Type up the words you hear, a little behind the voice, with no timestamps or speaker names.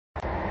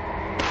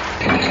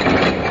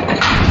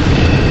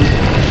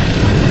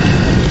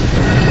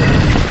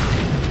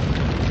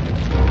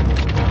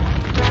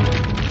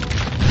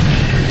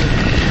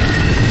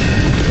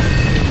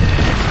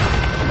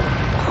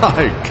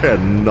I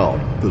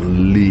cannot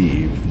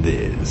believe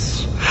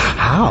this.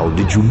 How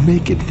did you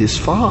make it this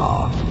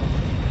far?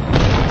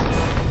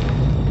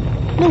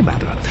 No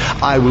matter.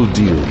 I will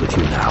deal with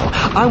you now.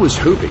 I was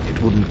hoping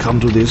it wouldn't come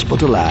to this,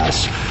 but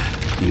alas,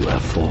 you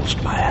have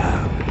forced my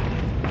hand.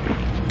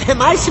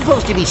 Am I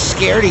supposed to be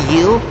scared of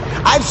you?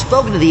 I've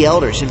spoken to the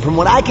elders, and from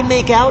what I can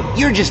make out,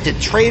 you're just a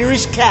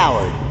traitorous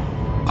coward.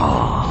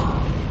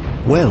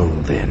 Ah, well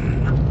then.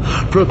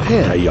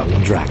 Prepare,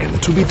 young dragon,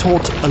 to be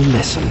taught a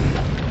lesson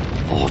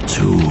or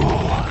two.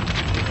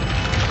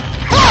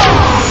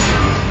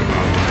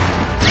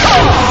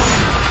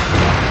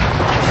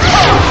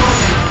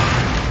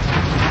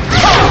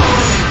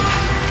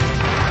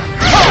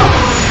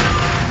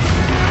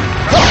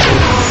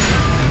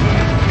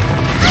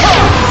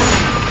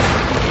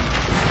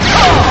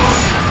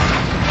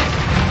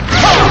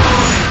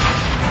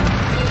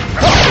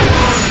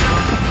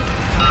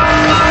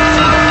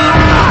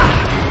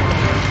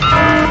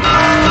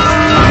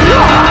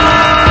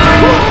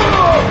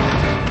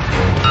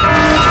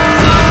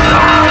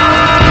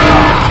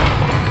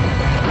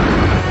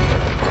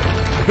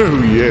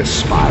 Oh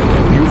yes,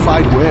 Spyro, you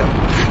fight well.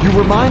 You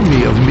remind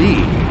me of me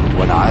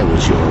when I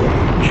was your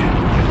age.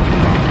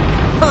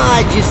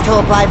 I just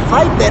hope I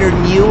fight better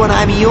than you when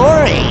I'm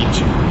your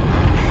age.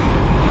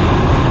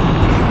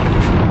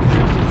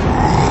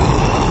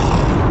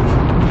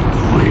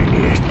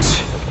 Bring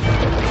it.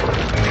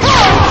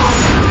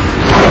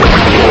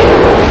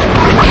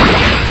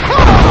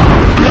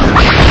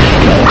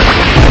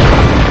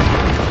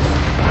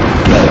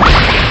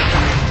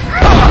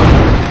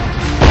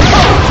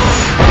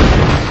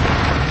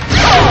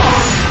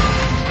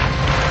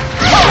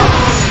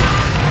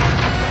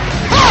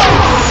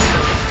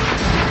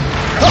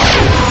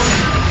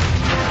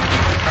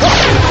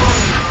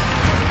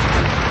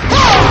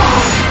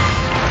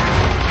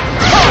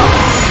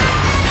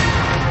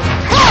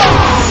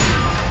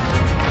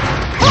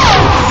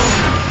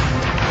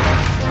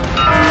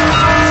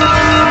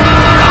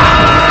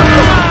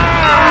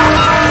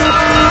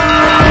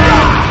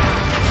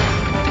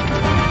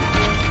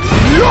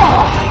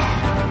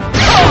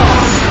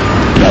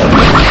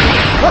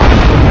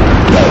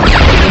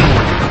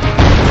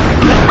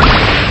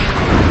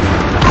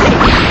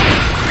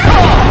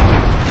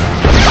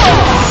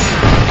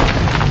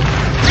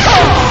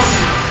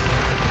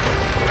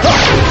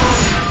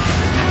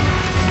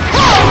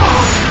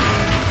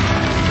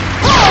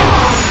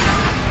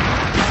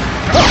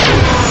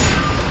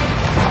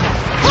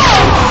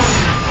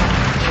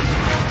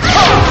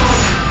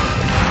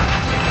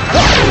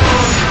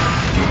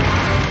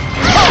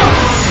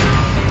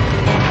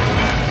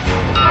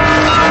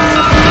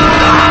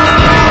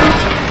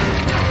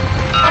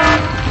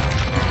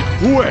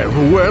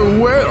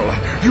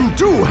 Well, you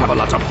do have a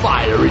lot of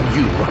fire in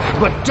you,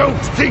 but don't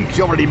think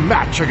you're any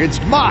match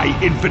against my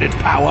infinite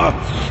power.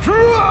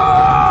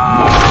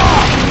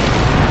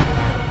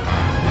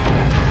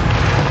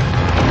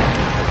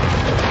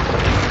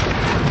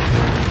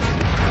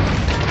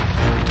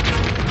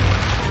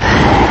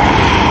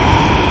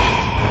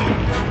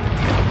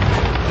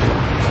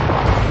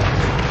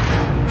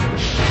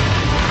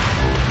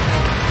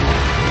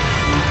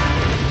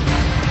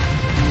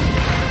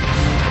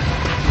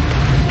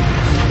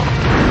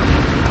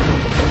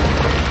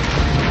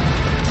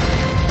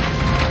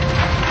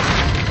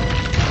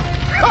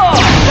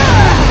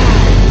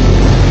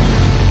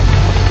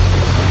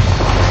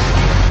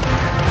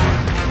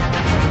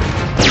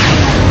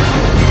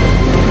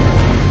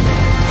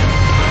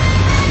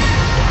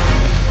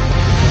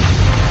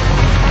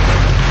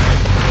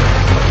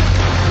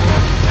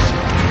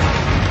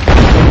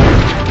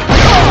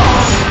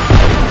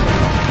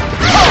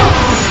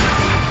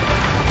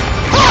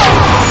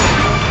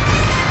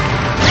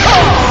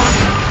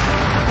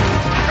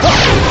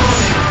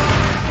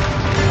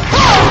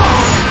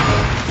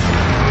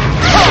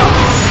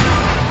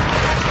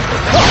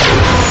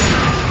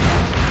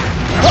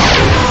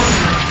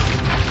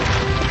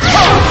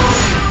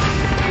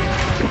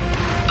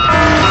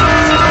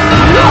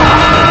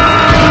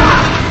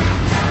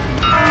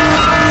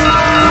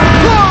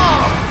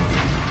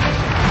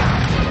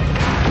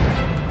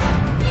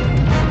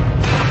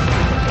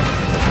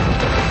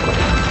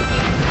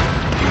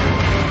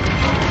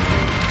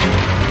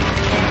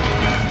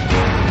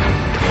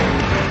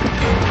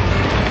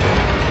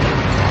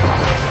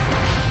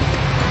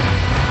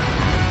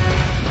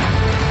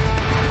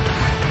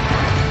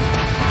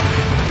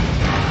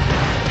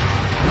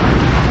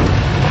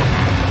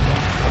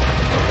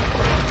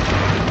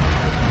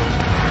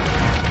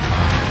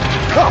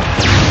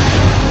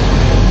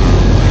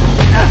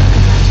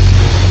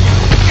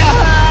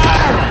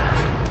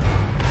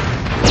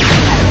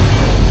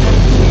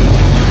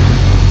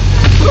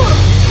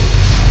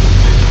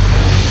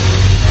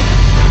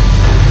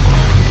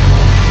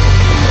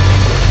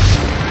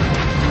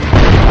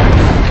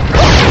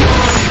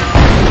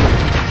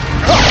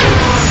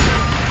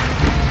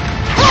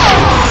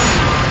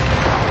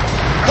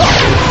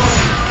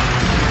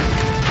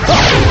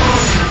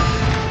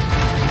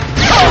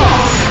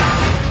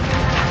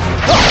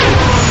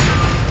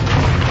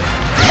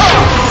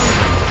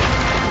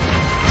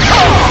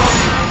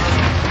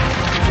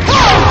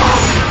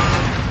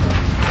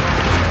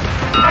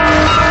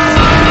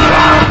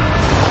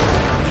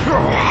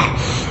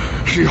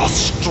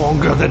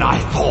 stronger than I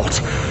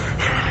thought.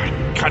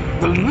 Can't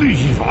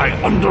believe I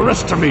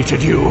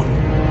underestimated you.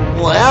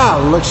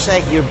 Well, looks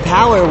like your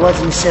power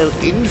wasn't so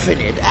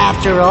infinite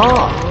after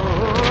all.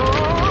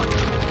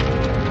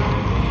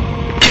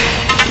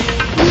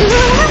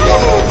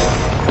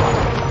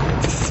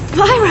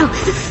 Spyro,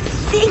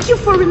 thank you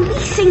for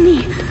releasing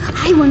me.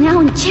 I will now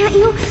enchant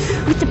you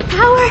with the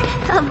power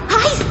of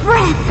Ice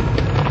Breath.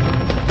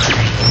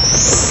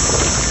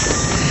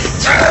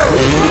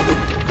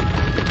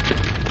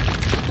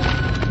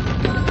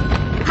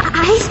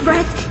 Ice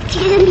Breath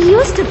can be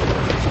used to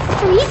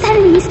freeze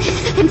enemies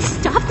and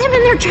stop them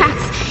in their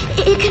tracks.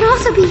 It can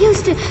also be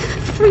used to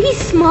freeze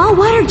small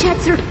water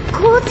jets or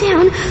cool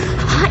down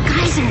hot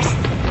geysers.